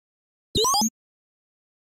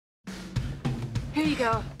Here you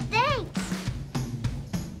go. Thanks.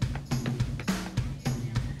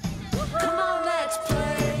 Come on, let's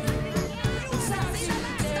play. It's time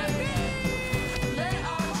today. Let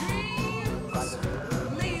our dreams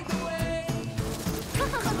lead the way.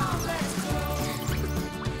 Come on, let's go.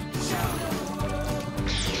 Show the world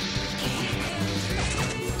we can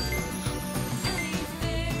dream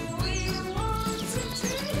anything we want to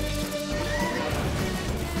dream.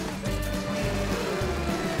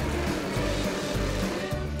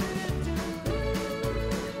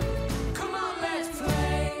 Come on, let's play.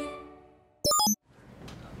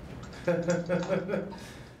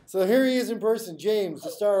 So here he is in person, James, the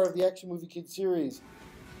star of the Action Movie Kids series.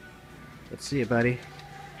 Let's see it, buddy.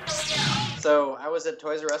 So I was at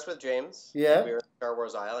Toys R Us with James. Yeah. We were in Star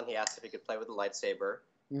Wars aisle, and he asked if he could play with the lightsaber.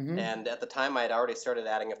 Mm-hmm. And at the time, I had already started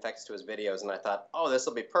adding effects to his videos, and I thought, oh, this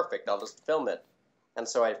will be perfect. I'll just film it. And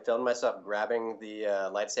so I filmed myself grabbing the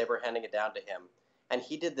lightsaber, handing it down to him. And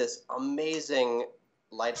he did this amazing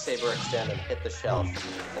lightsaber extend and hit the shelf,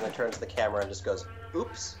 and then turns to the camera and just goes,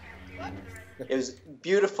 oops. It was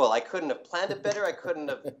beautiful. I couldn't have planned it better. I couldn't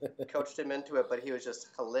have coached him into it, but he was just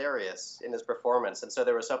hilarious in his performance. And so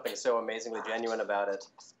there was something so amazingly genuine about it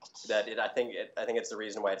that I think it's the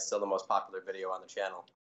reason why it's still the most popular video on the channel.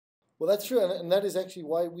 Well, that's true, and that is actually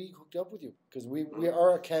why we hooked up with you, because we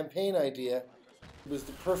our campaign idea was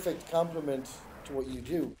the perfect complement to what you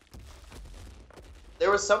do. There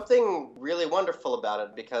was something really wonderful about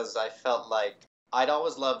it because I felt like I'd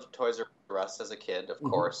always loved Toys R Us as a kid, of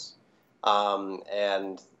course.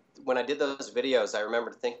 And when I did those videos, I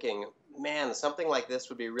remembered thinking, man, something like this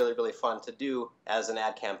would be really, really fun to do as an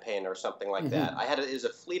ad campaign or something like that. It was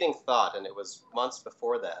a fleeting thought, and it was months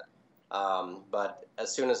before that. But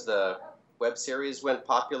as soon as the web series went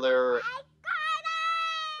popular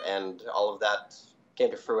and all of that came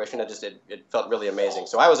to fruition, it felt really amazing.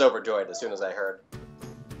 So I was overjoyed as soon as I heard.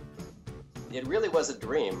 It really was a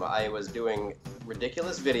dream. I was doing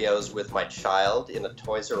ridiculous videos with my child in a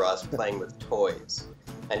Toys R Us playing with toys.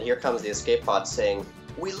 And here comes the escape pod saying,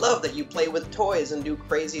 we love that you play with toys and do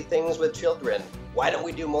crazy things with children. Why don't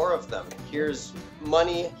we do more of them? Here's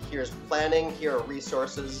money, here's planning, here are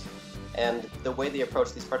resources. And the way they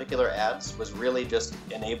approached these particular ads was really just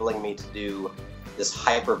enabling me to do this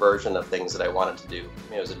hyper version of things that I wanted to do. I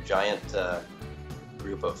mean, it was a giant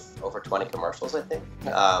group of over 20 commercials, I think.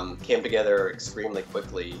 Came together extremely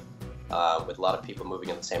quickly with a lot of people moving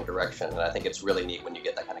in the same direction. And I think it's really neat when you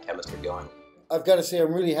get that kind of chemistry going. I've got to say,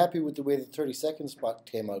 I'm really happy with the way the 30-second spot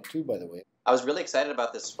came out, too, by the way. I was really excited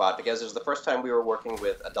about this spot because it was the first time we were working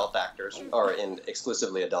with adult actors, or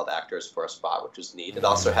exclusively adult actors for a spot, which was neat. It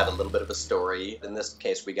also had a little bit of a story. In this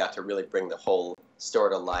case, we got to really bring the whole story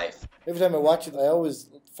to life. Every time I watch it, I always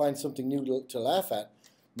find something new to laugh at.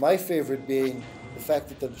 My favorite being the fact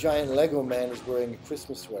that the giant Lego man is wearing a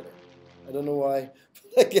Christmas sweater. I don't know why,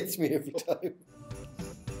 but that gets me every time.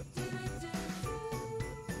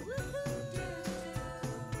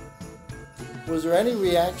 Was there any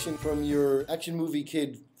reaction from your Action Movie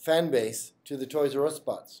Kid fan base to the Toys R Us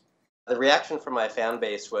spots? The reaction from my fan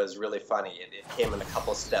base was really funny. It came in a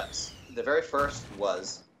couple steps. The very first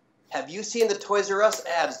was, have you seen the Toys R Us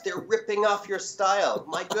ads? They're ripping off your style.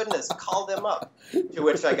 My goodness, call them up. To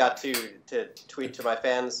which I got to tweet to my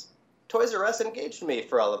fans, Toys R Us engaged me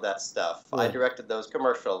for all of that stuff. I directed those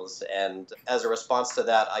commercials, and as a response to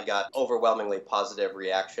that, I got overwhelmingly positive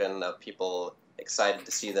reaction of people excited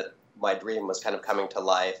to see that my dream was kind of coming to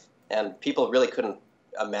life, and people really couldn't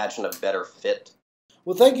imagine a better fit.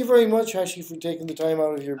 Well, thank you very much, Hashi, for taking the time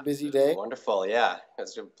out of your busy day. Wonderful, yeah.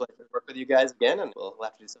 It's a pleasure to work with you guys again, and we'll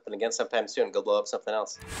have to do something again sometime soon. Go blow up something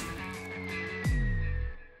else.